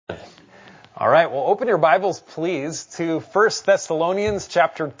All right, well, open your Bibles, please, to 1 Thessalonians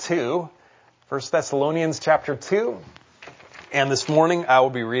chapter 2. 1 Thessalonians chapter 2. And this morning I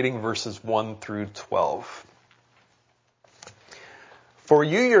will be reading verses 1 through 12. For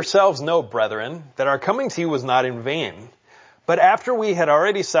you yourselves know, brethren, that our coming to you was not in vain. But after we had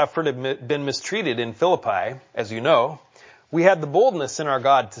already suffered and been mistreated in Philippi, as you know, we had the boldness in our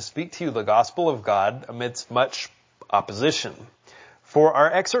God to speak to you the gospel of God amidst much opposition. For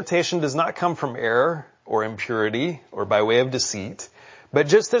our exhortation does not come from error or impurity or by way of deceit, but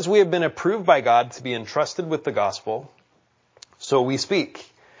just as we have been approved by God to be entrusted with the gospel, so we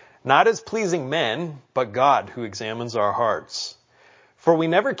speak, not as pleasing men, but God who examines our hearts. For we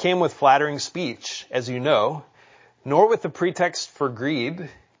never came with flattering speech, as you know, nor with the pretext for greed,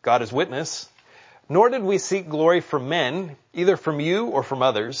 God is witness, nor did we seek glory from men, either from you or from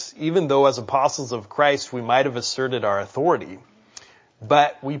others, even though as apostles of Christ we might have asserted our authority.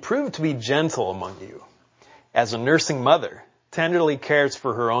 But we proved to be gentle among you, as a nursing mother tenderly cares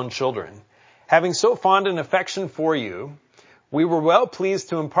for her own children. Having so fond an affection for you, we were well pleased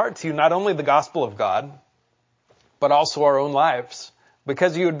to impart to you not only the gospel of God, but also our own lives,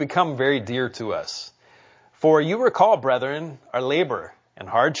 because you had become very dear to us. For you recall, brethren, our labor and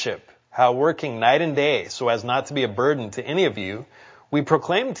hardship, how working night and day so as not to be a burden to any of you, we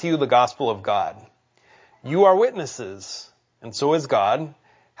proclaimed to you the gospel of God. You are witnesses, and so is God,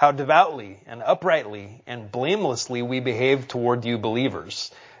 how devoutly and uprightly and blamelessly we behaved toward you believers,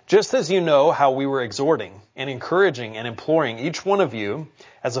 just as you know how we were exhorting and encouraging and imploring each one of you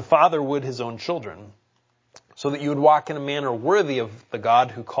as a father would his own children, so that you would walk in a manner worthy of the God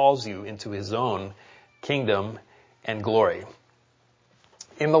who calls you into his own kingdom and glory.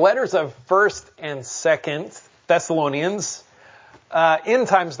 In the letters of 1st and 2nd Thessalonians, end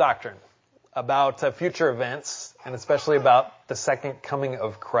times doctrine about future events, and especially about the second coming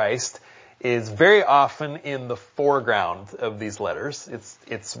of Christ, is very often in the foreground of these letters.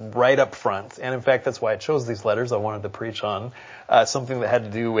 It's right up front. And in fact, that's why I chose these letters. I wanted to preach on something that had to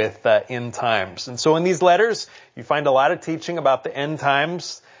do with end times. And so in these letters, you find a lot of teaching about the end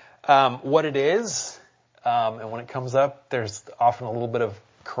times, what it is. And when it comes up, there's often a little bit of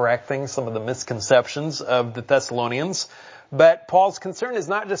correcting some of the misconceptions of the Thessalonians. But Paul's concern is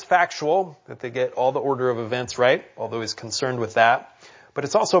not just factual, that they get all the order of events right, although he's concerned with that, but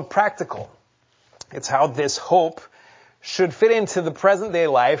it's also practical. It's how this hope should fit into the present day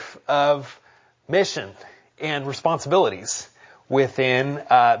life of mission and responsibilities within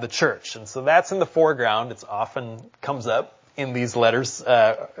the church. And so that's in the foreground. It often comes up in these letters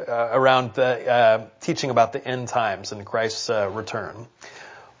around teaching about the end times and Christ's return.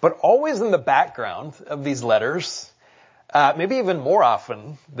 But always in the background of these letters, maybe even more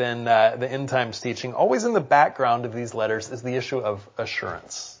often than the end times teaching, always in the background of these letters is the issue of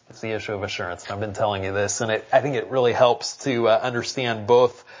assurance. It's the issue of assurance. And I've been telling you this, and I think it really helps to understand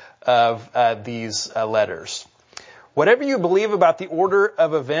both of these letters. Whatever you believe about the order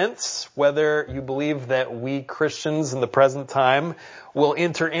of events, whether you believe that we Christians in the present time will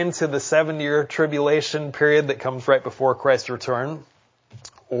enter into the 7-year tribulation period that comes right before Christ's return,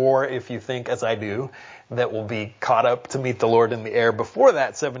 or if you think, as I do, that we'll be caught up to meet the Lord in the air before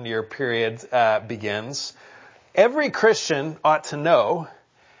that 7-year period begins, every Christian ought to know,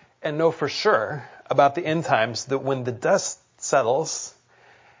 and know for sure, about the end times, that when the dust settles,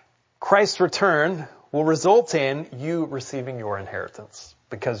 Christ's return will result in you receiving your inheritance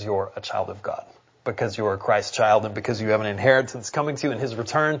because you're a child of God, because you're a Christ child, and because you have an inheritance coming to you in his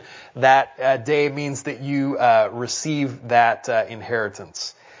return. That day means that you receive that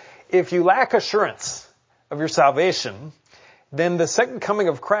inheritance. If you lack assurance of your salvation, then the second coming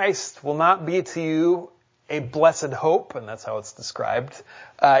of Christ will not be to you a blessed hope, and that's how it's described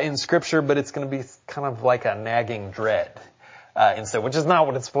in Scripture, but it's going to be kind of like a nagging dread instead, which is not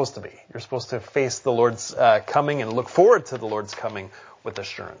what it's supposed to be. You're supposed to face the Lord's coming and look forward to the Lord's coming with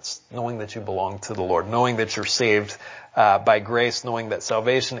assurance, knowing that you belong to the Lord, knowing that you're saved by grace, knowing that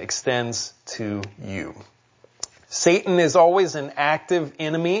salvation extends to you. Satan is always an active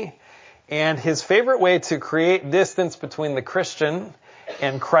enemy, and his favorite way to create distance between the Christian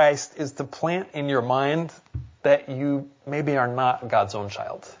and Christ is to plant in your mind that you maybe are not God's own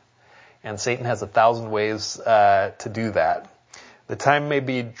child. And Satan has 1,000 ways to do that. The time may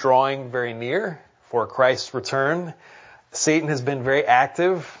be drawing very near for Christ's return. Satan has been very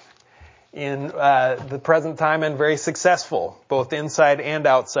active in the present time and very successful, both inside and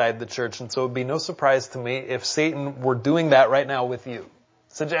outside the church. And so it would be no surprise to me if Satan were doing that right now with you,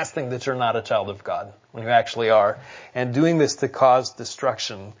 suggesting that you're not a child of God when you actually are, and doing this to cause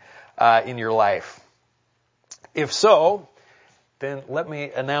destruction in your life. If so, then let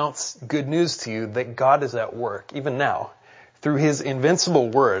me announce good news to you that God is at work, even now, through His invincible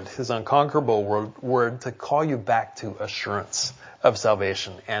word, His unconquerable word, to call you back to assurance of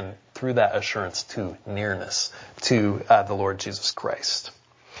salvation, and through that assurance to nearness to the Lord Jesus Christ.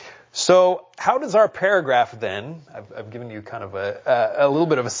 So how does our paragraph then, I've given you kind of a little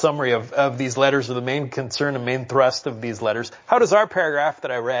bit of a summary of these letters, or the main concern and main thrust of these letters. How does our paragraph that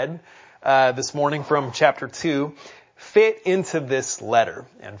I read this morning from chapter 2 fit into this letter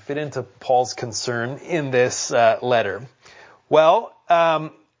and fit into Paul's concern in this letter? Well,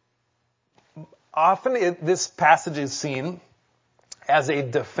 often this passage is seen as a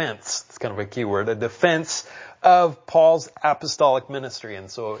defense. It's kind of a key word, a defense of Paul's apostolic ministry. And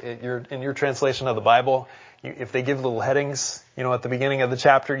so in your translation of the Bible, if they give little headings, at the beginning of the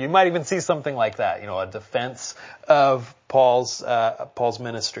chapter, you might even see something like that, a defense of Paul's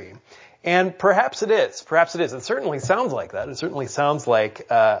ministry. And perhaps it is. It certainly sounds like that. It certainly sounds like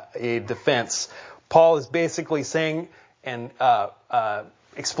a defense. Paul is basically saying and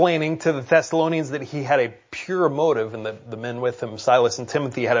explaining to the Thessalonians that he had a pure motive, and the men with him, Silas and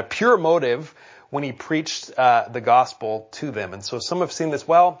Timothy, had a pure motive when he preached the gospel to them. And so some have seen this.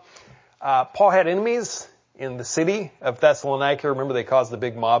 Well, Paul had enemies in the city of Thessalonica. Remember, they caused a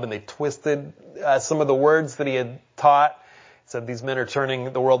big mob and they twisted some of the words that he had taught. Said these men are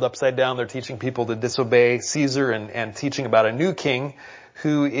turning the world upside down. They're teaching people to disobey Caesar and teaching about a new king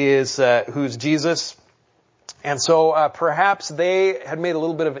who's Jesus. And so perhaps they had made a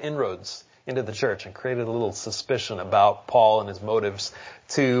little bit of inroads into the church and created a little suspicion about Paul and his motives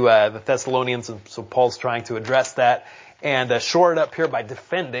to the Thessalonians. And so Paul's trying to address that and shore it up here by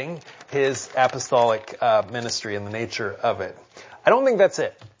defending his apostolic ministry and the nature of it. I don't think that's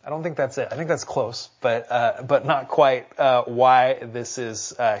it. I think that's close, but not quite why this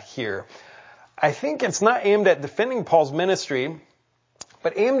is here. I think it's not aimed at defending Paul's ministry,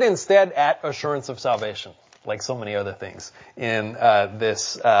 but aimed instead at assurance of salvation, like so many other things in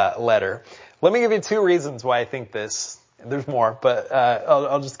this letter. Let me give you two reasons why I think this. There's more, but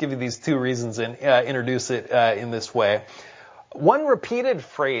I'll just give you these two reasons and introduce it in this way. One repeated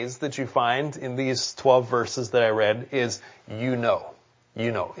phrase that you find in these 12 verses that I read is, you know.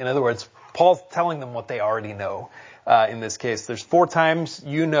 In other words, Paul's telling them what they already know. In this case, there's 4 times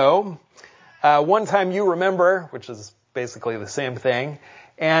you know. One time you remember, which is basically the same thing.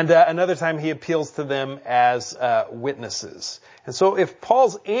 And another time he appeals to them as witnesses. And so if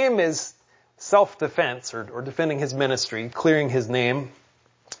Paul's aim is self-defense or defending his ministry, clearing his name,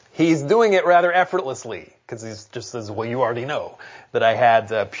 he's doing it rather effortlessly, because he just says, well, you already know that I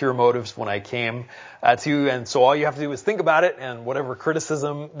had pure motives when I came to you, and so all you have to do is think about it, and whatever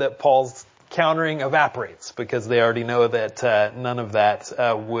criticism that Paul's countering evaporates, because they already know that none of that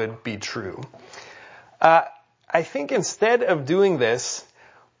would be true. I think instead of doing this,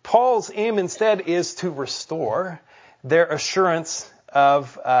 Paul's aim instead is to restore their assurance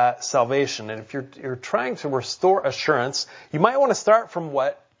of salvation. And if you're trying to restore assurance, you might want to start from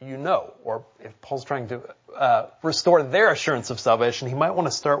what you know. Or if Paul's trying to restore their assurance of salvation, he might want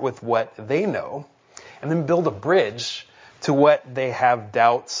to start with what they know and then build a bridge to what they have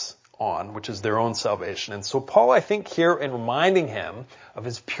doubts on, which is their own salvation. And so Paul, I think here, in reminding him of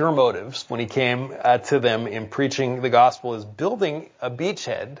his pure motives when he came to them in preaching the gospel, is building a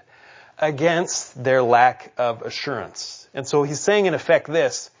beachhead against their lack of assurance. And so he's saying in effect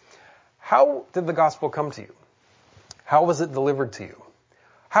this: how did the gospel come to you? How was it delivered to you?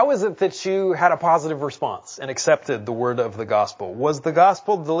 How is it that you had a positive response and accepted the word of the gospel? Was the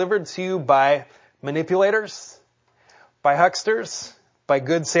gospel delivered to you by manipulators? By hucksters? By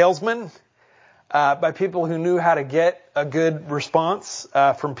good salesmen? By people who knew how to get a good response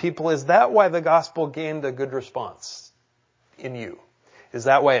from people? Is that why the gospel gained a good response in you? Is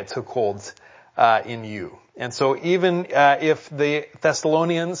that why it took hold in you? And so even if the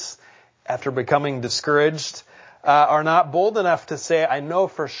Thessalonians, after becoming discouraged, are not bold enough to say, I know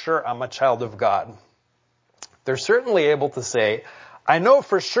for sure I'm a child of God, they're certainly able to say, I know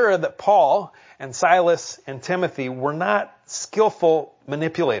for sure that Paul and Silas and Timothy were not skillful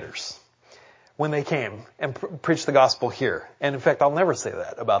manipulators when they came and preached the gospel here. And in fact, I'll never say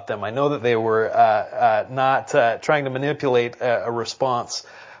that about them. I know that they were not trying to manipulate a response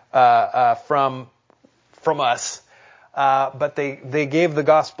from us, but they gave the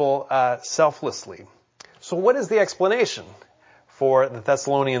gospel selflessly. So what is the explanation for the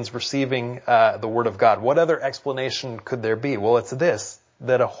Thessalonians receiving the word of God? What other explanation could there be? Well, it's this: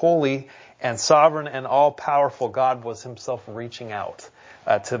 that a holy and sovereign and all-powerful God was himself reaching out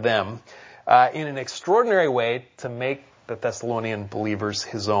to them in an extraordinary way to make the Thessalonian believers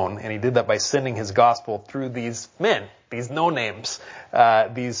his own. And he did that by sending his gospel through these men, these no-names,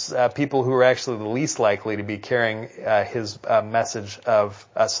 these people who are actually the least likely to be carrying his message of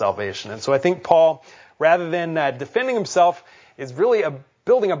salvation. And so I think Paul, rather than defending himself, is really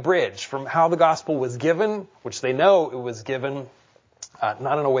building a bridge from how the gospel was given, which they know it was given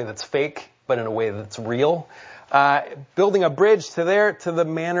not in a way that's fake, but in a way that's real. Building a bridge to the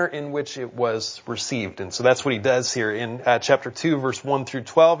manner in which it was received. And so that's what he does here in chapter 2, verse 1 through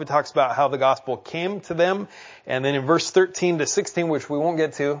 12. He talks about how the gospel came to them. And then in verse 13 to 16, which we won't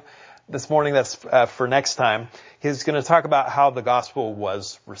get to this morning, that's for next time, he's going to talk about how the gospel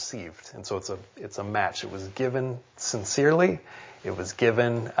was received. And so it's a match. It was given sincerely. It was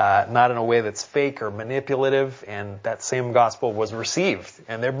given not in a way that's fake or manipulative, and that same gospel was received.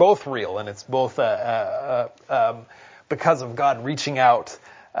 And they're both real, and it's both because of God reaching out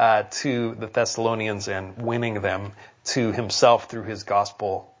to the Thessalonians and winning them to himself through his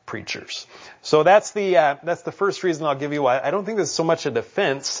gospel preachers. So that's the first reason I'll give you why. I don't think there's so much a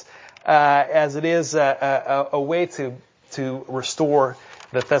defense as it is a way to restore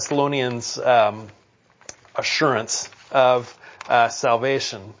the Thessalonians' assurance of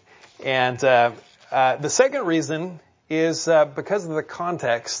salvation. And the second reason is because of the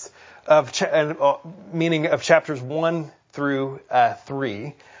context of meaning of chapters 1 through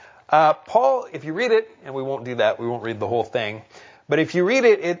 3. Paul, if you read it, and we won't do that, we won't read the whole thing, but if you read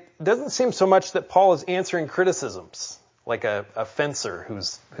it, it doesn't seem so much that Paul is answering criticisms like a fencer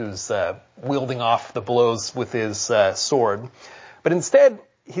who's wielding off the blows with his sword, but instead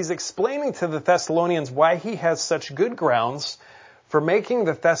he's explaining to the Thessalonians why he has such good grounds for making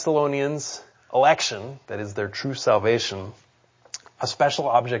the Thessalonians' election, that is their true salvation, a special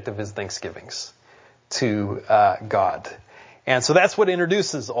object of his thanksgivings to God. And so that's what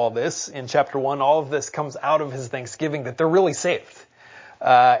introduces all this in chapter 1. All of this comes out of his thanksgiving that they're really saved.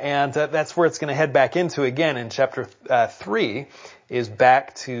 And that's where it's going to head back into again in chapter 3 is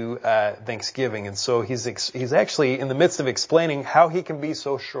back to thanksgiving. And so he's actually in the midst of explaining how he can be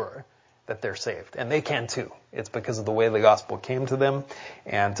so sure that they're saved. And they can too. It's because of the way the gospel came to them,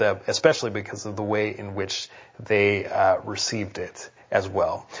 and especially because of the way in which they received it as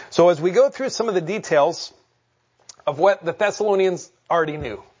well. So as we go through some of the details of what the Thessalonians already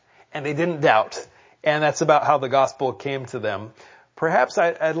knew, and they didn't doubt, and that's about how the gospel came to them, perhaps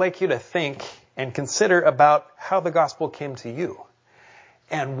I'd like you to think and consider about how the gospel came to you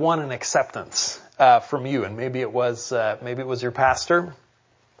and won an acceptance from you. And maybe it was your pastor,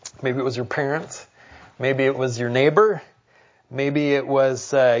 maybe it was your parent, maybe it was your neighbor, maybe it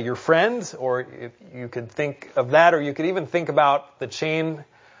was your friend, or if you could think of that, or you could even think about the chain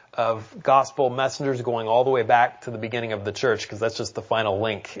of gospel messengers going all the way back to the beginning of the church, because that's just the final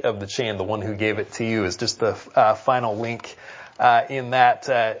link of the chain. The one who gave it to you is just the final link in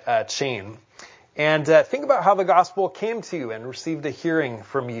that chain. And think about how the gospel came to you and received a hearing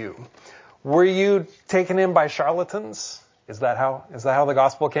from you. Were you taken in by charlatans? Is that how the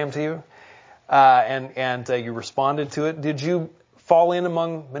gospel came to you? And you responded to it? Did you fall in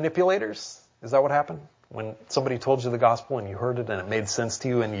among manipulators? Is that what happened? When somebody told you the gospel and you heard it and it made sense to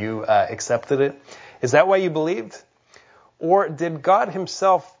you and you accepted it? Is that why you believed? Or did God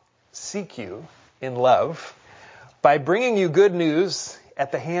himself seek you in love by bringing you good news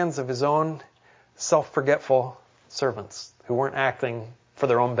at the hands of his own self-forgetful servants who weren't acting for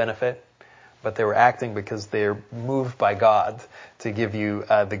their own benefit, but they were acting because they're moved by God to give you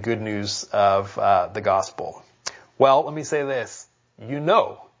the good news of the gospel? Well, let me say this. You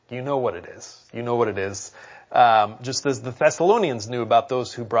know what it is. You know what it is. Just as the Thessalonians knew about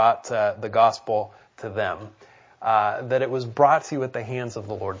those who brought the gospel to them, that it was brought to you at the hands of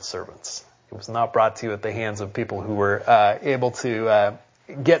the Lord's servants. It was not brought to you at the hands of people who were able to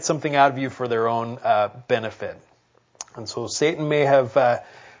get something out of you for their own benefit. And so Satan may have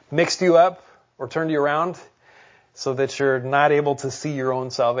mixed you up or turned you around so that you're not able to see your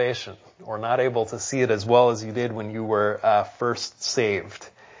own salvation, or not able to see it as well as you did when you were first saved.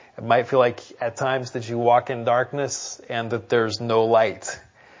 It might feel like at times that you walk in darkness and that there's no light.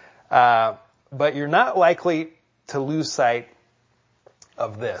 But you're not likely to lose sight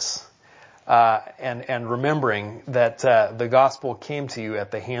of this. And remembering that the gospel came to you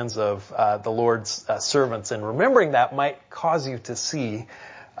at the hands of the Lord's servants. And remembering that might cause you to see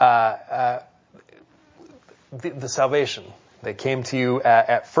the salvation that came to you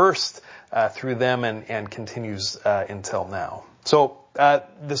at first through them and continues until now. So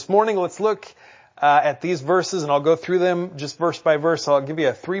this morning, let's look at these verses, and I'll go through them just verse by verse. I'll give you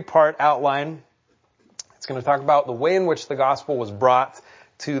a 3-part outline. It's going to talk about the way in which the gospel was brought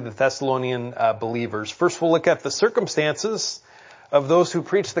to the Thessalonian believers. First, we'll look at the circumstances of those who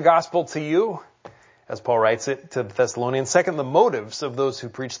preach the gospel to you, as Paul writes it to the Thessalonians. Second, the motives of those who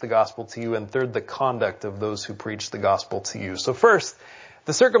preach the gospel to you. And third, the conduct of those who preach the gospel to you. So first,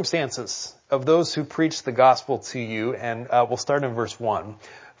 the circumstances of those who preach the gospel to you. And we'll start in verse 1.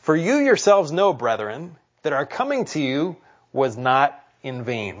 For you yourselves know, brethren, that our coming to you was not in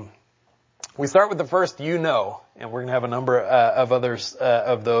vain. We start with the first, you know, and we're going to have a number of others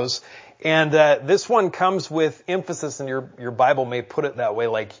of those. And this one comes with emphasis, and your Bible may put it that way,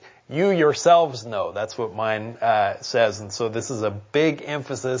 like, you yourselves know. That's what mine says. And so this is a big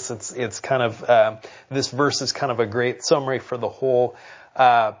emphasis. It's kind of, this verse is kind of a great summary for the whole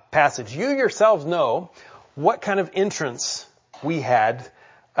passage. You yourselves know what kind of entrance we had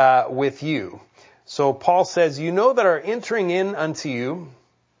with you. So Paul says, you know that our entering in unto you,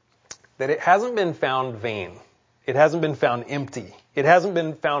 that it hasn't been found vain. It hasn't been found empty. It hasn't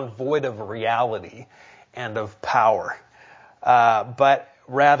been found void of reality and of power. But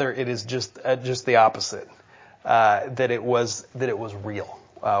rather, it is just the opposite. That it was real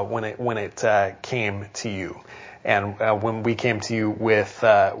when it came to you, and when we came to you with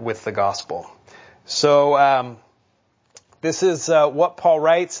the gospel. So this is what Paul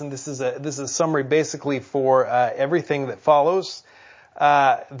writes, and this is a summary basically for everything that follows.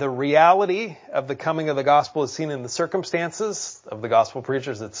 The reality of the coming of the gospel is seen in the circumstances of the gospel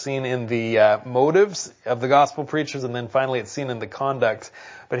preachers. It's seen in the motives of the gospel preachers. And then finally, it's seen in the conduct.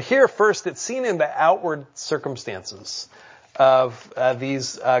 But here first, it's seen in the outward circumstances of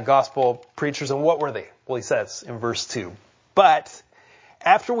these gospel preachers. And what were they? Well, he says in verse 2, but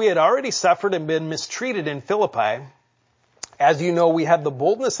after we had already suffered and been mistreated in Philippi, as you know, we had the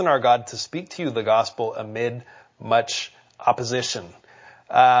boldness in our God to speak to you the gospel amid much opposition.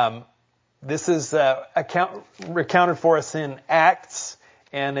 This is recounted for us in Acts,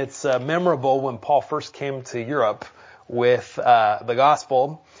 and it's memorable when Paul first came to Europe with the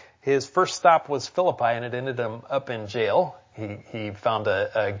gospel. His first stop was Philippi, and it ended him up in jail. He found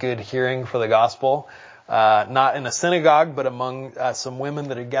a good hearing for the gospel, not in a synagogue, but among some women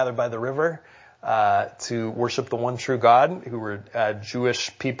that had gathered by the river to worship the one true God, who were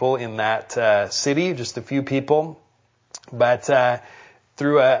Jewish people in that city, just a few people. But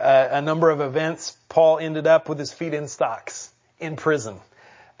through a number of events, Paul ended up with his feet in stocks, in prison,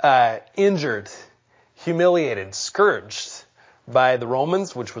 injured, humiliated, scourged by the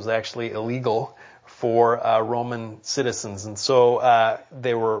Romans, which was actually illegal for Roman citizens. And so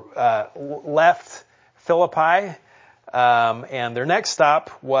they were left Philippi, and their next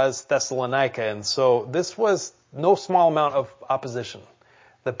stop was Thessalonica. And so this was no small amount of opposition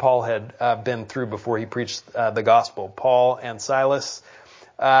that Paul had been through before he preached the gospel. Paul and Silas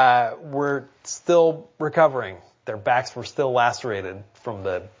were still recovering. Their backs were still lacerated from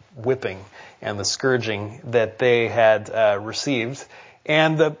the whipping and the scourging that they had received.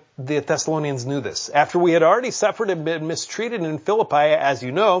 And the Thessalonians knew this. After we had already suffered and been mistreated in Philippi, as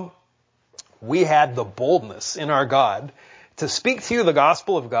you know, we had the boldness in our God to speak to you the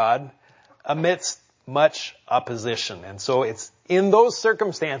gospel of God amidst much opposition. And so it's in those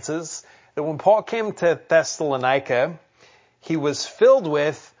circumstances that when Paul came to Thessalonica, he was filled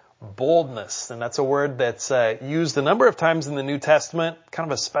with boldness. And that's a word that's used a number of times in the New Testament,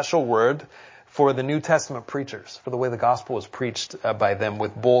 kind of a special word for the New Testament preachers, for the way the gospel was preached by them,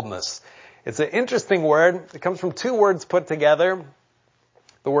 with boldness. It's an interesting word. It comes from two words put together,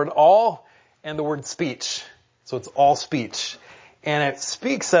 the word all and the word speech. So it's all speech. And it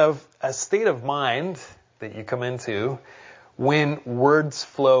speaks of a state of mind that you come into when words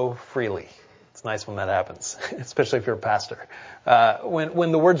flow freely. It's nice when that happens, especially if you're a pastor.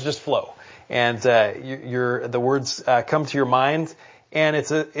 When the words just flow and the words come to your mind, and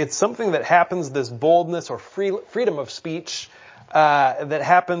it's something that happens, this boldness or freedom of speech that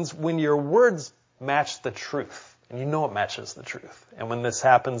happens when your words match the truth. And you know it matches the truth. And when this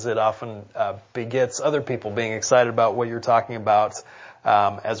happens, it often begets other people being excited about what you're talking about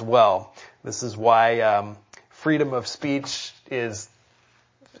as well. This is why freedom of speech is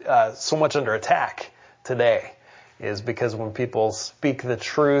so much under attack today, is because when people speak the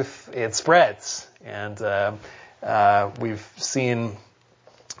truth, it spreads. And we've seen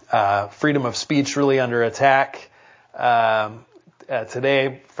freedom of speech really under attack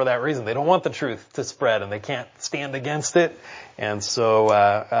today for that reason. They don't want the truth to spread, and they can't stand against it. And so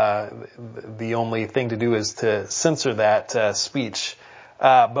the only thing to do is to censor that speech.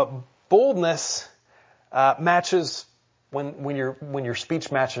 But boldness matches when your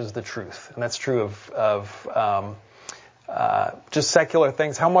speech matches the truth, and that's true of just secular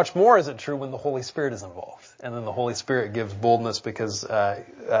things, how much more is it true when the Holy Spirit is involved? And then the Holy Spirit gives boldness because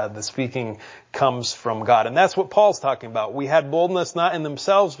the speaking comes from God. And that's what Paul's talking about. We had boldness not in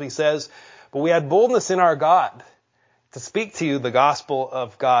themselves, he says, but we had boldness in our God to speak to you the gospel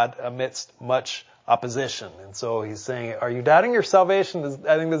of God amidst much opposition. And so he's saying, are you doubting your salvation?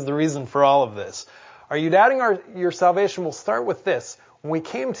 I think this is the reason for all of this. Are you doubting your salvation? We'll start with this. When we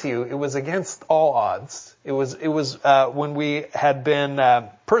came to you, it was against all odds. It was when we had been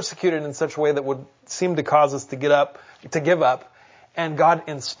persecuted in such a way that would seem to cause us to give up, and God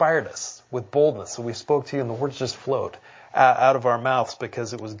inspired us with boldness. So we spoke to you, and the words just flowed out of our mouths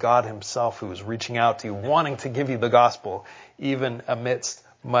because it was God Himself who was reaching out to you, wanting to give you the gospel, even amidst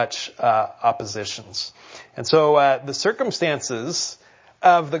much oppositions. And so the circumstances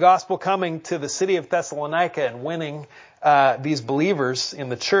of the gospel coming to the city of Thessalonica and winning these believers in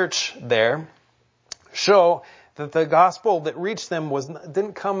the church there show that the gospel that reached them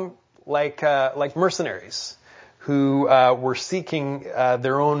didn't come like mercenaries who were seeking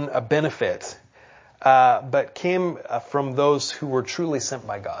their own benefit, but came from those who were truly sent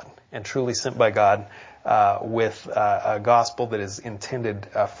by God and truly sent by God with a gospel that is intended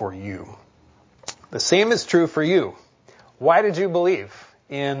for you. The same is true for you. Why did you believe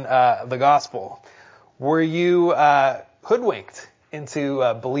in the gospel? Were you hoodwinked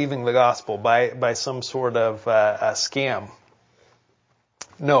into believing the gospel by some sort of a scam?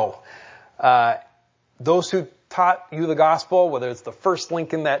 No. Those who taught you the gospel, whether it's the first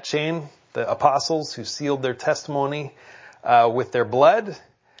link in that chain, the apostles who sealed their testimony with their blood,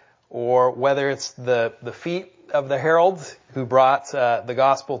 or whether it's the feet of the herald who brought the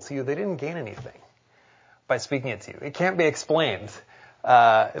gospel to you, they didn't gain anything by speaking it to you. It can't be explained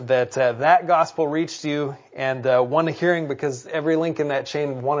that gospel reached you and won a hearing because every link in that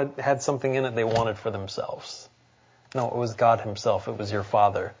chain had something in it they wanted for themselves. No, it was God Himself. It was your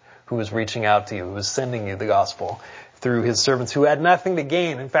Father who was reaching out to you, who was sending you the gospel through His servants who had nothing to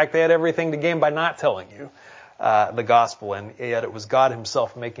gain. In fact, they had everything to gain by not telling you the gospel, and yet it was God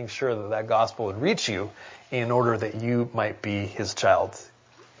Himself making sure that gospel would reach you in order that you might be His child.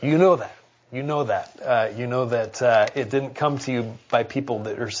 You know that. You know that. You know that it didn't come to you by people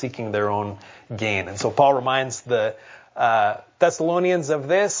that are seeking their own gain. And so Paul reminds the Thessalonians of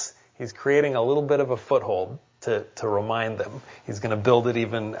this. He's creating a little bit of a foothold to remind them. He's going to build it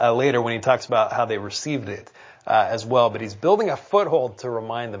even later when he talks about how they received it as well. But he's building a foothold to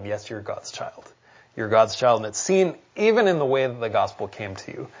remind them, yes, you're God's child. You're God's child. And it's seen even in the way that the gospel came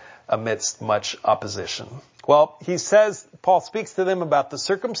to you amidst much opposition. Well, Paul speaks to them about the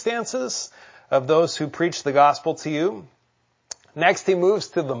circumstances of those who preach the gospel to you. Next, he moves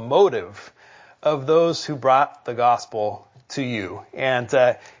to the motive of those who brought the gospel to you.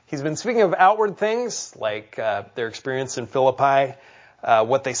 And he's been speaking of outward things like their experience in Philippi,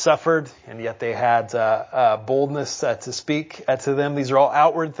 what they suffered, and yet they had boldness to speak to them. These are all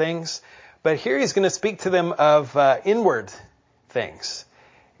outward things. But here he's going to speak to them of inward things.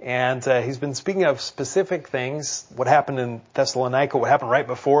 And he's been speaking of specific things, what happened in Thessalonica, what happened right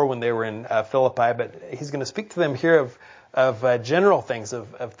before when they were in Philippi. But he's going to speak to them here of general things,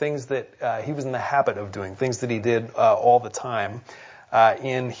 of things that he was in the habit of doing, things that he did all the time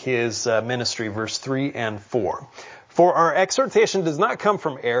in his ministry, verse 3 and 4. For our exhortation does not come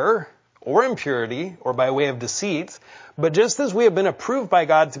from error or impurity or by way of deceit, but just as we have been approved by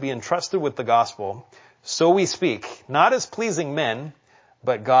God to be entrusted with the gospel, so we speak, not as pleasing men,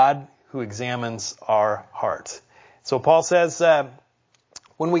 but God who examines our heart. So Paul says,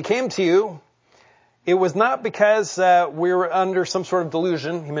 when we came to you, it was not because we were under some sort of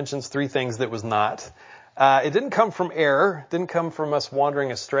delusion. He mentions three things that was not. It didn't come from error. It didn't come from us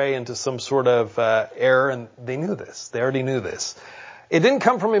wandering astray into some sort of error, and they knew this. They already knew this. It didn't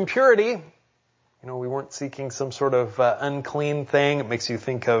come from impurity. We weren't seeking some sort of unclean thing. It makes you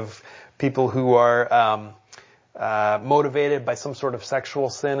think of people who are motivated by some sort of sexual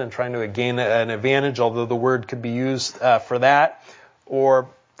sin and trying to gain an advantage, although the word could be used for that, or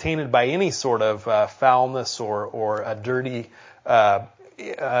tainted by any sort of foulness or a dirty,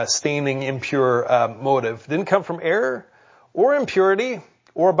 staining, impure motive. Didn't come from error or impurity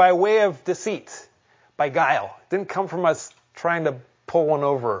or by way of deceit, by guile. Didn't come from us trying to pull one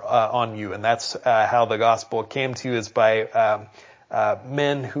over on you, and that's how the gospel came to you, is by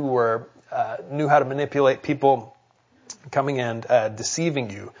men who knew how to manipulate people, coming and deceiving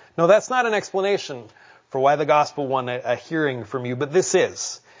you. No, that's not an explanation for why the gospel won a hearing from you, but this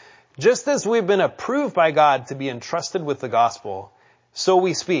is. Just as we've been approved by God to be entrusted with the gospel, so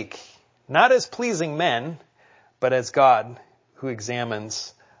we speak, not as pleasing men, but as God who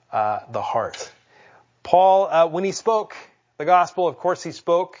examines the heart. Paul, when he spoke the gospel, of course he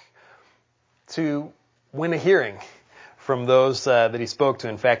spoke to win a hearing from those that he spoke to.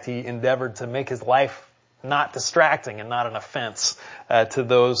 In fact, he endeavored to make his life not distracting and not an offense to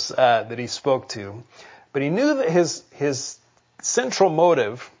those that he spoke to. But he knew that his central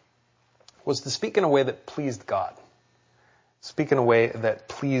motive was to speak in a way that pleased God. Speak in a way that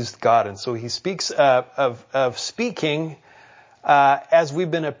pleased God. And so he speaks of speaking as we've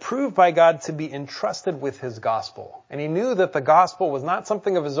been approved by God to be entrusted with his gospel. And he knew that the gospel was not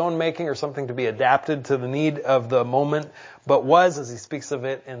something of his own making or something to be adapted to the need of the moment, but was, as he speaks of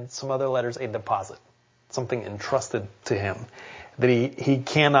it in some other letters, a deposit. Something entrusted to him that he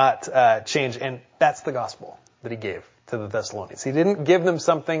cannot change. And that's the gospel that he gave to the Thessalonians. He didn't give them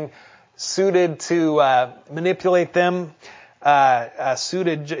something suited to manipulate them, he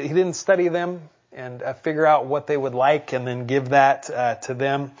didn't study them and figure out what they would like and then give that to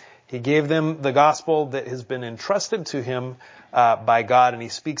them. He gave them the gospel that has been entrusted to him by God, and he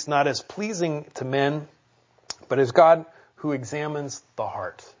speaks not as pleasing to men, but as God who examines the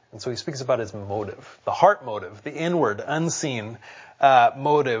heart. And so he speaks about his motive, the heart motive, the inward, unseen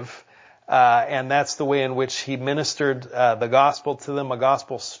motive. And that's the way in which he ministered the gospel to them, a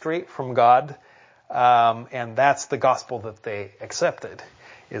gospel straight from God. And that's the gospel that they accepted.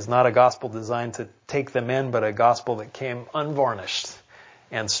 Is not a gospel designed to take them in, but a gospel that came unvarnished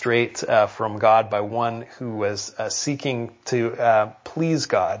and straight from God by one who was seeking to please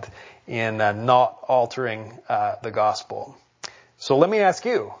God in not altering the gospel. So let me ask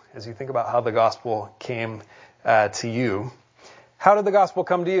you, as you think about how the gospel came to you, how did the gospel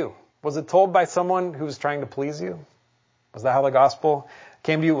come to you? Was it told by someone who was trying to please you? Was that how the gospel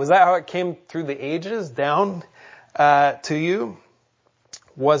came to you? Was that how it came through the ages down to you?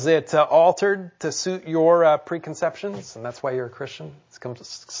 Was it altered to suit your preconceptions, and that's why you're a Christian?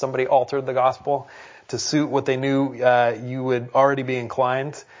 Somebody altered the gospel to suit what they knew you would already be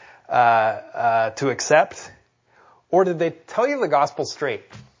inclined to accept? Or did they tell you the gospel straight,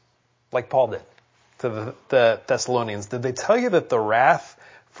 like Paul did to the Thessalonians? Did they tell you that the wrath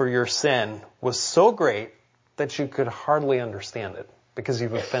for your sin was so great that you could hardly understand it because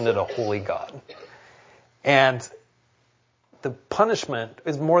you've offended a holy God? And the punishment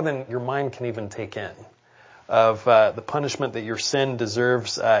is more than your mind can even take in, of the punishment that your sin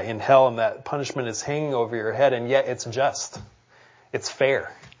deserves in hell, and that punishment is hanging over your head, and yet it's just. It's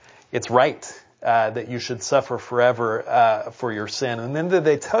fair. It's right that you should suffer forever for your sin. And then did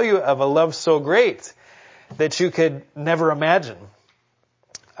they tell you of a love so great that you could never imagine?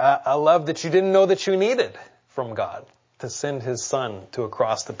 A love that you didn't know that you needed from God, to send his son to a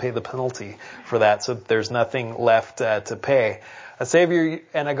cross to pay the penalty for that, so that there's nothing left to pay. A Savior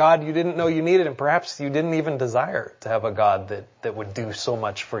and a God you didn't know you needed, and perhaps you didn't even desire to have a God that would do so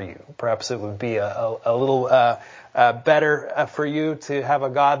much for you. Perhaps it would be a little better for you to have a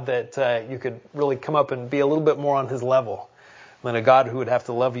God that you could really come up and be a little bit more on his level than a God who would have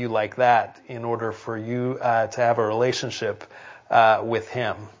to love you like that in order for you to have a relationship with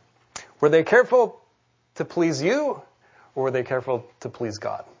him. Were they careful to please you, or were they careful to please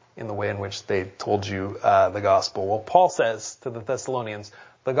God in the way in which they told you the gospel? Well, Paul says to the Thessalonians,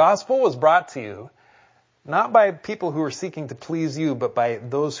 the gospel was brought to you not by people who are seeking to please you, but by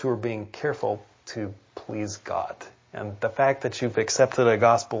those who are being careful to please God. And the fact that you've accepted a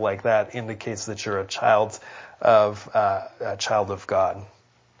gospel like that indicates that you're a child of God.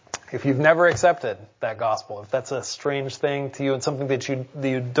 If you've never accepted that gospel, if that's a strange thing to you and something that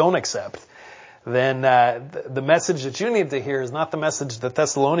you don't accept, then the message that you need to hear is not the message the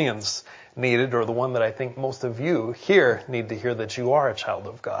Thessalonians needed, or the one that I think most of you here need to hear, that you are a child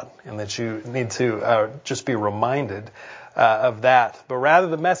of God, and that you need to just be reminded of that. But rather,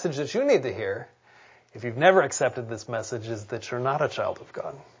 the message that you need to hear, if you've never accepted this message, is that you're not a child of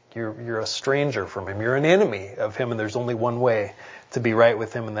God. You're a stranger from him. You're an enemy of him, and there's only one way to be right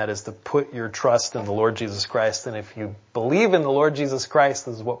with him, and that is to put your trust in the Lord Jesus Christ. And if you believe in the Lord Jesus Christ,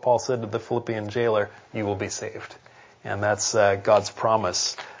 this is what Paul said to the Philippian jailer, you will be saved. And that's God's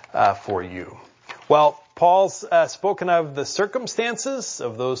promise for you. Well, Paul's spoken of the circumstances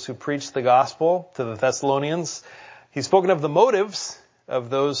of those who preach the gospel to the Thessalonians. He's spoken of the motives of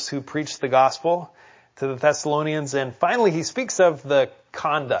those who preach the gospel to the Thessalonians. And finally, he speaks of the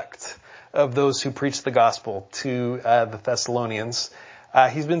conduct of those who preach the gospel to the Thessalonians.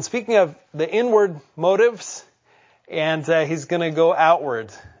 He's been speaking of the inward motives, and he's going to go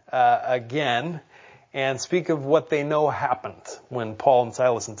outward again and speak of what they know happened when Paul and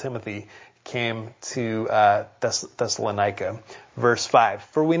Silas and Timothy came to Thessalonica. Verse 5,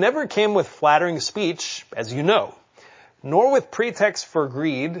 "For we never came with flattering speech, as you know, nor with pretext for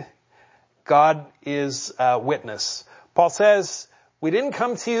greed, God is witness. Paul says, we didn't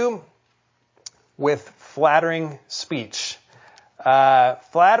come to you with flattering speech.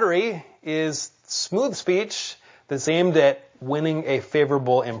 Flattery is smooth speech that's aimed at winning a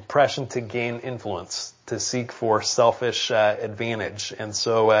favorable impression to gain influence, to seek for selfish advantage. And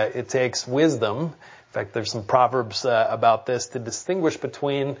so it takes wisdom. In fact, there's some proverbs about this to distinguish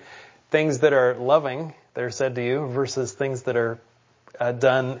between things that are loving, that are said to you, versus things that are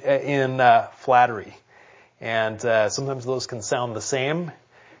done in flattery. And sometimes those can sound the same,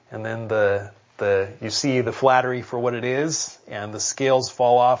 and then you see the flattery for what it is, and the scales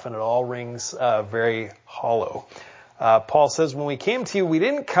fall off, and it all rings very hollow. Paul says, when we came to you, we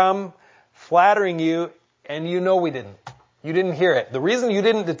didn't come flattering you, and you know we didn't. You didn't hear it. The reason you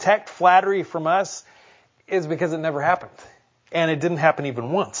didn't detect flattery from us is because it never happened. And it didn't happen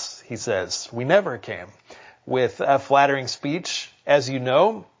even once, he says. We never came with a flattering speech, as you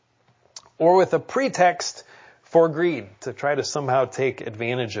know, or with a pretext for greed, to try to somehow take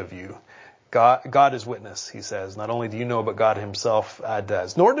advantage of you. God is witness, he says. Not only do you know, but God himself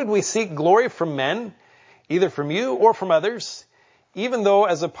does. Nor did we seek glory from men, either from you or from others, even though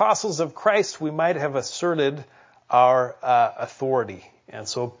as apostles of Christ we might have asserted our authority. And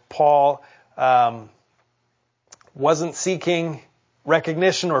so Paul wasn't seeking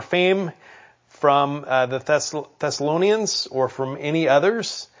recognition or fame from the Thessalonians or from any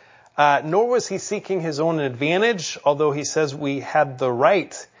others, nor was he seeking his own advantage, although he says we had the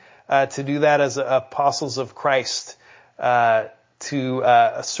right to do that as apostles of Christ, to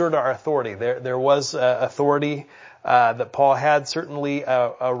assert our authority. There was authority that Paul had, certainly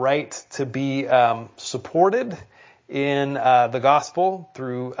a right to be supported in the gospel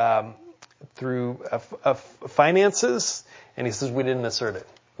through finances, and he says we didn't assert it.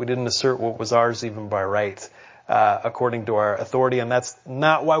 We didn't assert what was ours even by right, according to our authority, and that's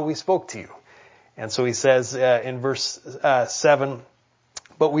not why we spoke to you. And so he says in verse 7,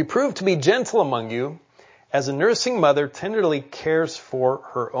 but we proved to be gentle among you, as a nursing mother tenderly cares for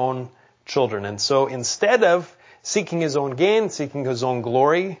her own children. And so instead of seeking his own gain, seeking his own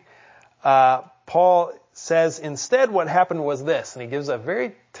glory, Paul says instead what happened was this, and he gives a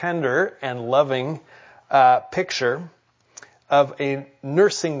very tender and loving picture of a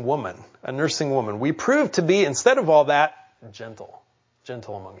nursing woman. We proved to be, instead of all that, gentle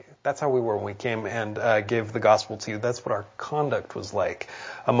among you. That's how we were when we came and gave the gospel to you. That's what our conduct was like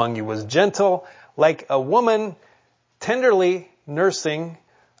among you, was gentle, like a woman tenderly nursing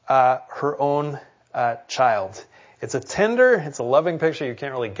her own child. It's a loving picture. You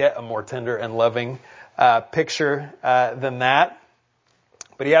can't really get a more tender and loving picture than that.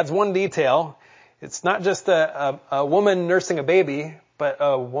 But he adds one detail. It's not just a woman nursing a baby, but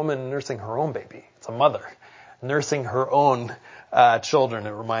a woman nursing her own baby. It's a mother nursing her own children.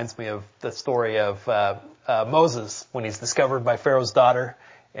 It reminds me of the story of Moses when he's discovered by Pharaoh's daughter,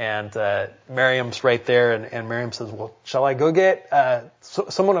 and Miriam's right there, and Miriam says, well, shall I go get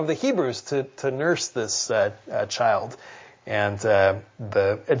someone of the Hebrews to nurse this child? And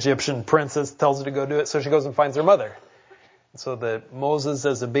the Egyptian princess tells her to go do it, so she goes and finds her mother. So that Moses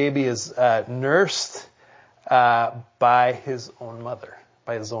as a baby is nursed by his own mother.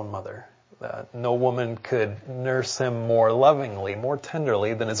 No woman could nurse him more lovingly, more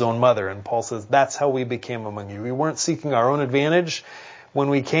tenderly than his own mother. And Paul says, that's how we became among you. We weren't seeking our own advantage when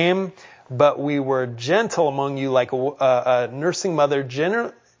we came, but we were gentle among you, like a nursing mother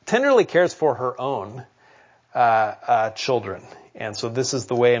tenderly cares for her own children. And so this is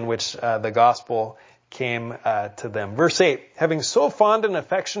the way in which the gospel came to them. Verse 8, having so fond an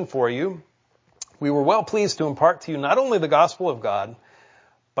affection for you, we were well pleased to impart to you not only the gospel of God,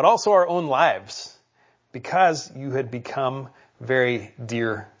 but also our own lives, because you had become very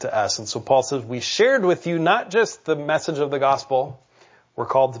dear to us. And so Paul says, we shared with you not just the message of the gospel. We're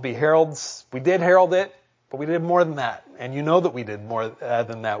called to be heralds. We did herald it, but we did more than that. And you know that we did more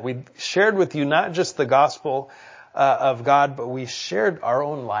than that. We shared with you not just the gospel of God, but we shared our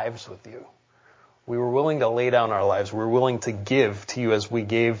own lives with you. We were willing to lay down our lives. We were willing to give to you as we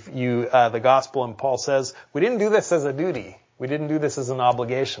gave you the gospel. And Paul says, we didn't do this as a duty. We didn't do this as an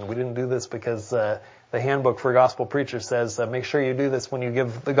obligation. We didn't do this because the handbook for gospel preachers says, make sure you do this when you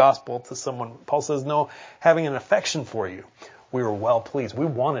give the gospel to someone. Paul says, no, having an affection for you. We were well pleased. We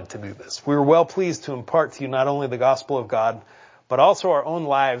wanted to do this. We were well pleased to impart to you not only the gospel of God, but also our own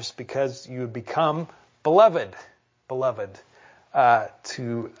lives, because you had become beloved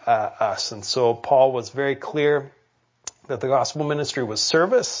to us. And so Paul was very clear that the gospel ministry was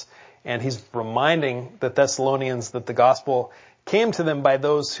service, and he's reminding the Thessalonians that the gospel came to them by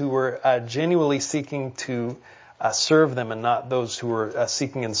those who were genuinely seeking to serve them and not those who are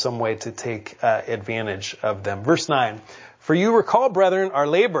seeking in some way to take advantage of them. Verse 9, for you recall, brethren, our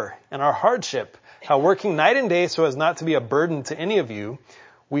labor and our hardship, how working night and day so as not to be a burden to any of you,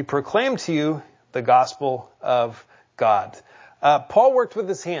 we proclaim to you the gospel of God. Paul worked with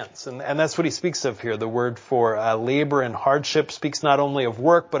his hands, and that's what he speaks of here. The word for labor and hardship speaks not only of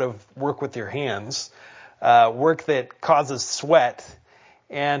work, but of work with your hands, work that causes sweat.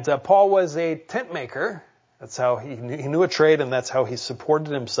 And Paul was a tent maker. That's how he knew a trade, and that's how he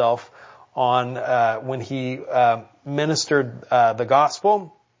supported himself on when he ministered the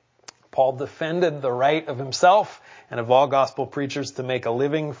gospel. Paul defended the right of himself and of all gospel preachers to make a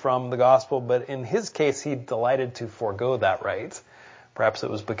living from the gospel, but in his case, he delighted to forego that right. Perhaps it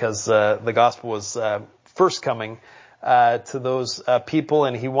was because the gospel was first coming to those people,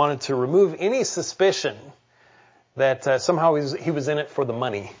 and he wanted to remove any suspicion that somehow he was in it for the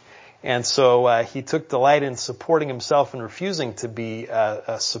money. And so he took delight in supporting himself and refusing to be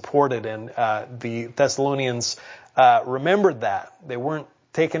supported. And the Thessalonians remembered that. They weren't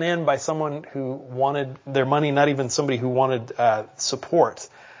taken in by someone who wanted their money, not even somebody who wanted support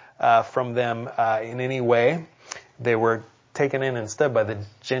from them in any way. They were taken in instead by the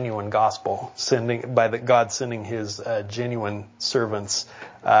genuine gospel, God sending his genuine servants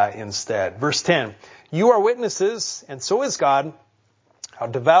instead. Verse 10, you are witnesses, and so is God, how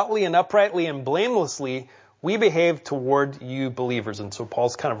devoutly and uprightly and blamelessly we behave toward you believers. And so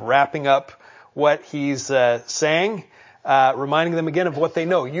Paul's kind of wrapping up what he's saying, reminding them again of what they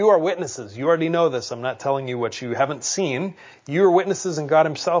know. You are witnesses. You already know this. I'm not telling you what you haven't seen. You are witnesses, and God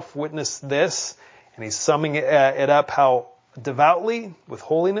himself witnessed this. And he's summing it up how devoutly, with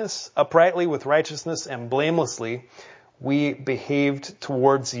holiness, uprightly, with righteousness, and blamelessly we behaved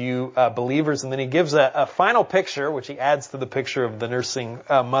towards you believers. And then he gives a final picture, which he adds to the picture of the nursing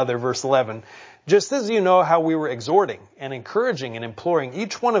mother, verse 11. Just as you know how we were exhorting and encouraging and imploring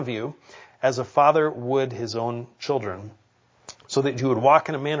each one of you as a father would his own children, so that you would walk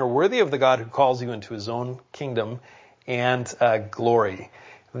in a manner worthy of the God who calls you into his own kingdom and glory.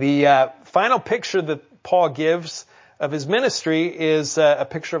 The final picture that Paul gives of his ministry is a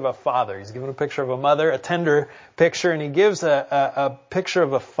picture of a father. He's given a picture of a mother, a tender picture, and he gives a picture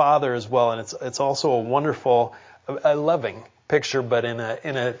of a father as well. And it's also a wonderful, a loving picture, but in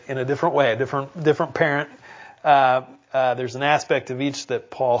a different way, a different parent. There's an aspect of each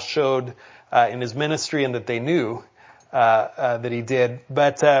that Paul showed in his ministry and that they knew that he did.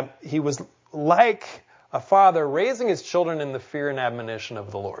 But he was like a father raising his children in the fear and admonition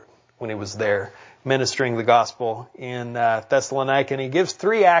of the Lord when he was there ministering the gospel in Thessalonica. And he gives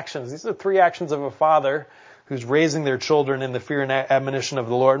 3 actions. These are 3 actions of a father who's raising their children in the fear and admonition of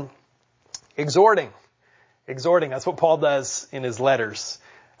the Lord. Exhorting. That's what Paul does in his letters.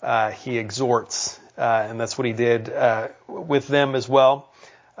 He exhorts, and that's what he did with them as well.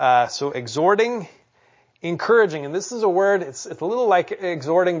 So exhorting, encouraging, and this is a word, it's a little like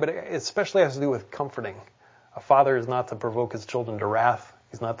exhorting, but it especially has to do with comforting. A father is not to provoke his children to wrath.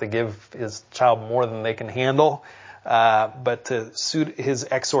 He's not to give his child more than they can handle, but to suit his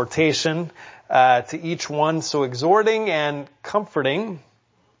exhortation to each one. So exhorting and comforting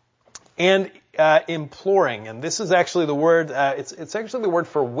and imploring. And this is actually the word, it's actually the word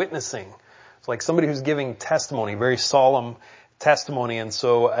for witnessing. It's like somebody who's giving testimony, very solemn testimony. And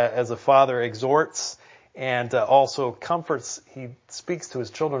so as a father exhorts and also comforts, he speaks to his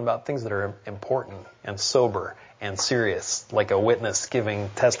children about things that are important and sober and serious, like a witness giving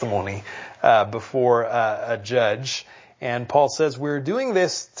testimony before a judge. And Paul says, we're doing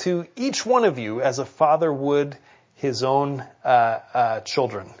this to each one of you as a father would his own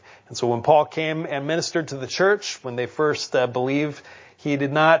children. And so when Paul came and ministered to the church, when they first believed, he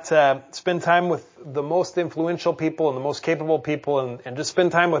did not spend time with the most influential people and the most capable people and just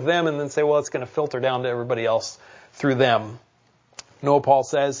spend time with them and then say, well, it's going to filter down to everybody else through them. No, Paul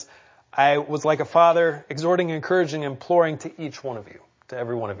says, I was like a father, exhorting, encouraging, imploring to each one of you, to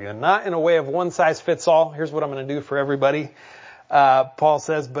every one of you. And not in a way of one size fits all. Here's what I'm going to do for everybody. Paul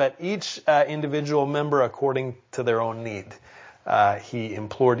says, but each individual member according to their own need. He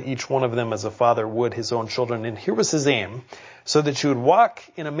implored each one of them as a father would his own children. And here was his aim, so that you would walk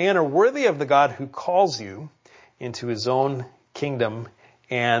in a manner worthy of the God who calls you into his own kingdom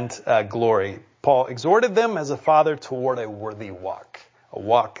and glory. Paul exhorted them as a father toward a worthy walk, a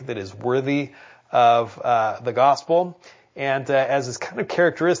walk that is worthy of the gospel. And as is kind of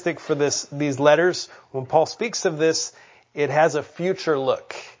characteristic for these letters, when Paul speaks of this, it has a future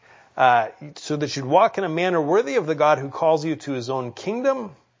look. So that you'd walk in a manner worthy of the God who calls you to his own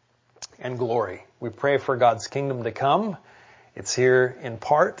kingdom and glory. We pray for God's kingdom to come. It's here in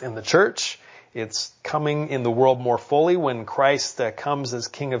part in the church. It's coming in the world more fully when Christ comes as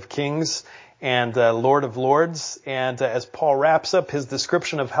King of Kings and Lord of Lords. And as Paul wraps up his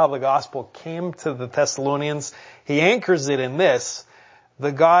description of how the gospel came to the Thessalonians, he anchors it in this: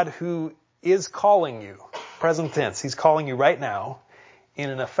 the God who is calling you, present tense, he's calling you right now in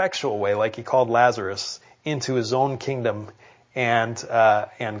an effectual way, like he called Lazarus, into his own kingdom and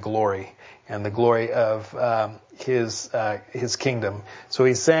glory, and the glory of his kingdom. So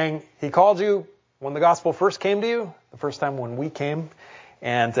he's saying he called you when the gospel first came to you, the first time when we came,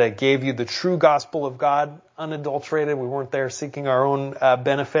 and gave you the true gospel of God, unadulterated. We weren't there seeking our own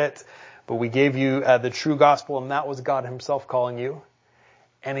benefit, but we gave you the true gospel, and that was God himself calling you.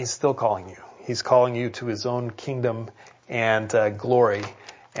 And he's still calling you. He's calling you to his own kingdom and glory.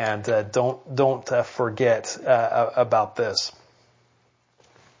 And don't forget about this.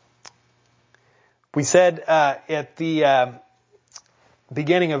 We said at the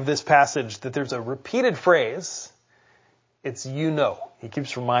beginning of this passage that there's a repeated phrase. It's you know. He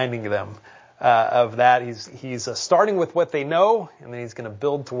keeps reminding them of that. He's starting with what they know, and then he's going to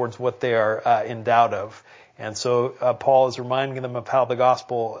build towards what they are in doubt of. And so Paul is reminding them of how the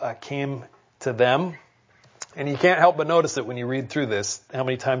gospel came to them. And you can't help but notice it when you read through this, how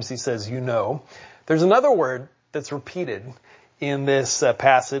many times he says, you know. There's another word that's repeated in this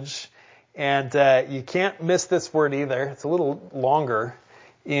passage, and you can't miss this word either. It's a little longer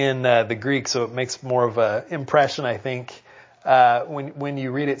in the Greek, so it makes more of an impression, I think, when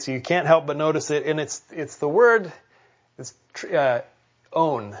you read it. So you can't help but notice it, and it's the word, it's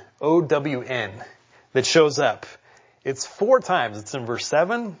own, O-W-N, that shows up. It's 4 times. It's in verse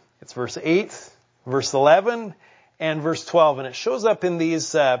 7, it's verse 8, verse 11, and verse 12. And it shows up in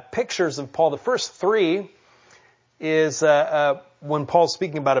these pictures of Paul. The first 3 is when Paul's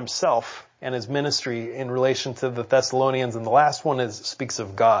speaking about himself and his ministry in relation to the Thessalonians. And the last one speaks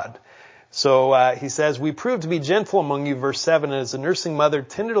of God. So he says, we prove to be gentle among you, verse 7, as a nursing mother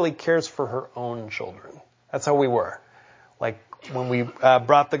tenderly cares for her own children. That's how we were. Like when we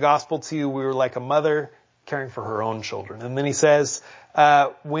brought the gospel to you, we were like a mother caring for her own children. And then he says,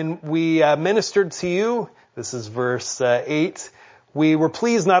 when we ministered to you, this is verse 8, we were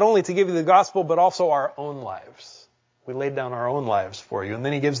pleased not only to give you the gospel, but also our own lives. We laid down our own lives for you. And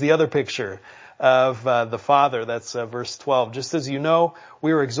then he gives the other picture of the Father. That's verse 12. Just as you know,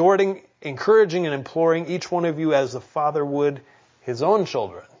 we were exhorting, encouraging, and imploring each one of you as a father would his own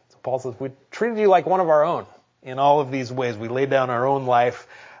children. So Paul says, we treated you like one of our own in all of these ways. We laid down our own life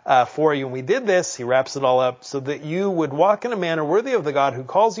for you. And we did this, he wraps it all up, so that you would walk in a manner worthy of the God who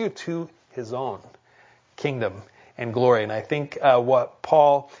calls you to his own kingdom and glory. And I think what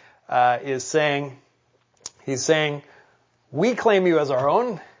Paul is saying, he's saying, we claim you as our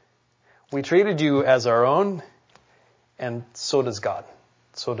own, we treated you as our own, and so does God.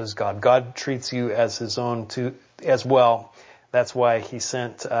 So does God. God treats you as his own too, as well. That's why he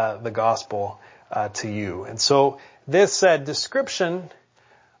sent the gospel to you. And so this description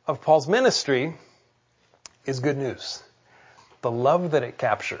of Paul's ministry is good news. The love that it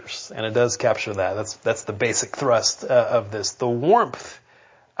captures, and it does capture that. That's the basic thrust of this. The warmth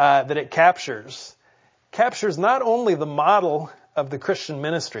that it captures not only the model of the Christian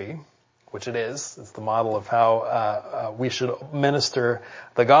ministry, which it is. It's the model of how we should minister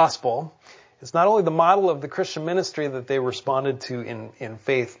the gospel. It's not only the model of the Christian ministry that they responded to in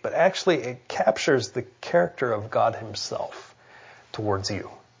faith, but actually it captures the character of God himself towards you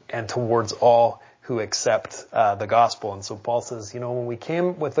and towards all who accept the gospel. And so Paul says, when we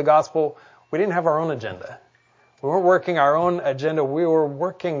came with the gospel, we didn't have our own agenda. We weren't working our own agenda. We were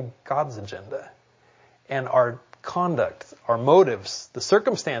working God's agenda. And our conduct, our motives, the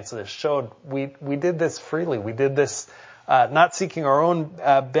circumstances showed we did this freely. We did this not seeking our own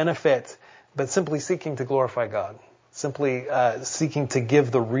benefit, but simply seeking to glorify God, simply seeking to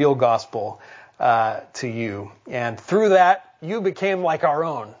give the real gospel to you. And through that, you became like our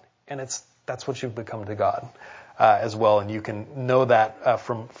own. And that's what you've become to God as well. And you can know that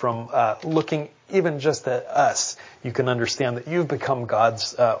from looking even just at us. You can understand that you've become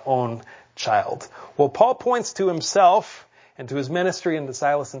God's own child. Well, Paul points to himself and to his ministry and to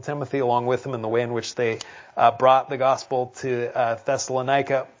Silas and Timothy along with him in the way in which they brought the gospel to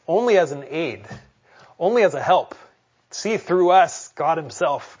Thessalonica only as an aid, only as a help. See through us, God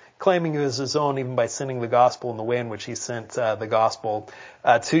himself claiming you as his own even by sending the gospel in the way in which he sent the gospel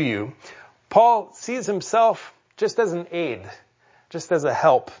to you. Paul sees himself just as an aid, just as a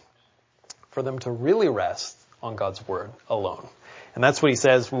help for them to really rest on God's word alone. And that's what he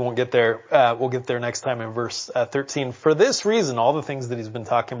says. We won't get there. We'll get there next time in verse 13. For this reason, all the things that he's been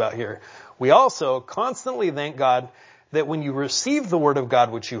talking about here, we also constantly thank God that when you received the word of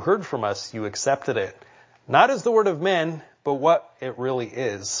God which you heard from us, you accepted it, not as the word of men, but what it really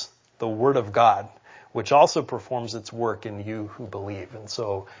is, the word of God, which also performs its work in you who believe. And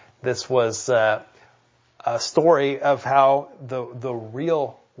so this was a story of how the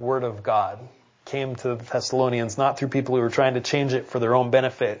real word of God came to the Thessalonians, not through people who were trying to change it for their own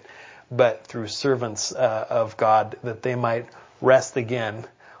benefit, but through servants of God, that they might rest again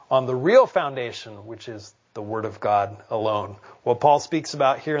on the real foundation, which is the word of God alone. What Paul speaks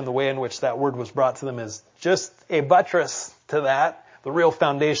about here in the way in which that word was brought to them is just a buttress to that. The real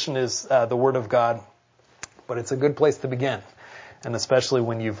foundation is the word of God, but it's a good place to begin, and especially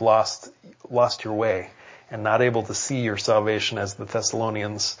when you've lost your way and not able to see your salvation as the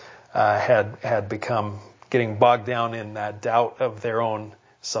Thessalonians had become, getting bogged down in that doubt of their own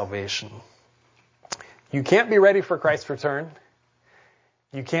salvation. You can't be ready for Christ's return.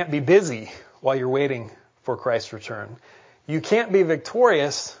 You can't be busy while you're waiting for Christ's return. You can't be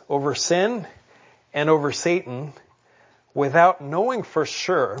victorious over sin and over Satan without knowing for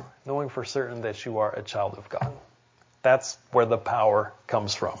certain that you are a child of God. That's where the power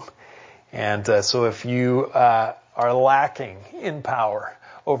comes from. And so if you are lacking in power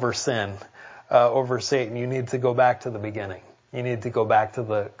over sin, over Satan, you need to go back to the beginning. You need to go back to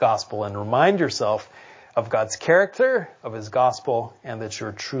the gospel and remind yourself of God's character, of his gospel, and that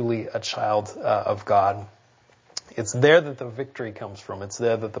you're truly a child of God. It's there that the victory comes from. It's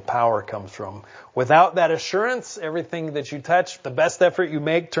there that the power comes from. Without that assurance, everything that you touch, the best effort you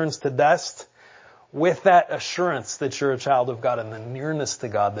make turns to dust. With that assurance that you're a child of God and the nearness to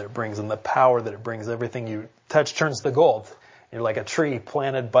God that it brings and the power that it brings, everything you touch turns to gold. You're like a tree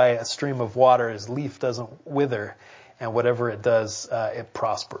planted by a stream of water. His leaf doesn't wither, and whatever it does, it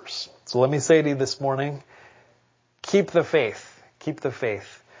prospers. So let me say to you this morning, keep the faith. Keep the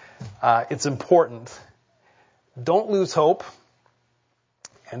faith. It's important. Don't lose hope,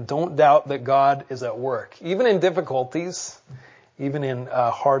 and don't doubt that God is at work, even in difficulties, even in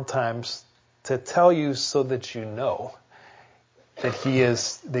hard times, to tell you so that you know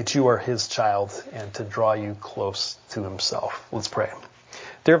that you are his child, and to draw you close to himself. Let's pray.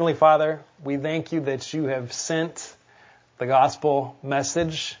 Dear Heavenly Father, we thank you that you have sent the gospel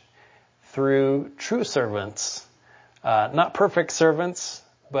message through true servants, not perfect servants,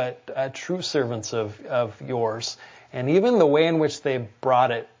 but true servants of yours. And even the way in which they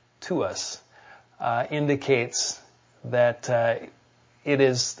brought it to us indicates that it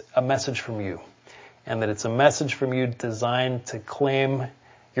is a message from you, and that it's a message from you designed to claim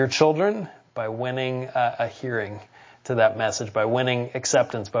your children by winning a hearing to that message, by winning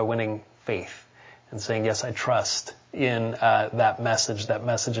acceptance, by winning faith, and saying, yes, I trust in that message. That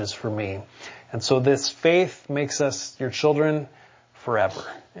message is for me. And so this faith makes us your children forever.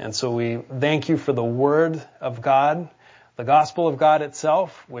 And so we thank you for the word of God, the gospel of God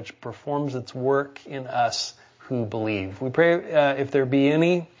itself, which performs its work in us who believe. We pray if there be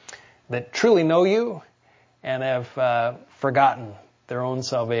any that truly know you and have forgotten their own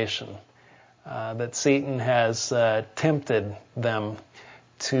salvation, that Satan has tempted them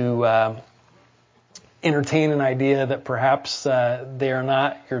to entertain an idea that perhaps they are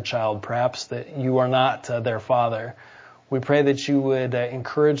not your child, perhaps that you are not their father. We pray that you would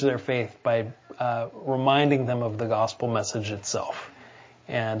encourage their faith by reminding them of the gospel message itself.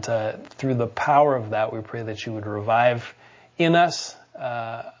 And through the power of that, we pray that you would revive in us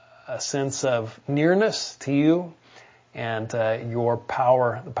a sense of nearness to you, and your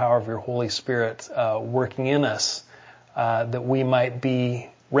power, the power of your Holy Spirit working in us, that we might be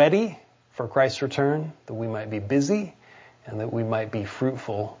ready for Christ's return, that we might be busy, and that we might be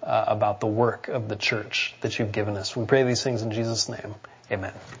fruitful about the work of the church that you've given us. We pray these things in Jesus' name.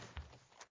 Amen.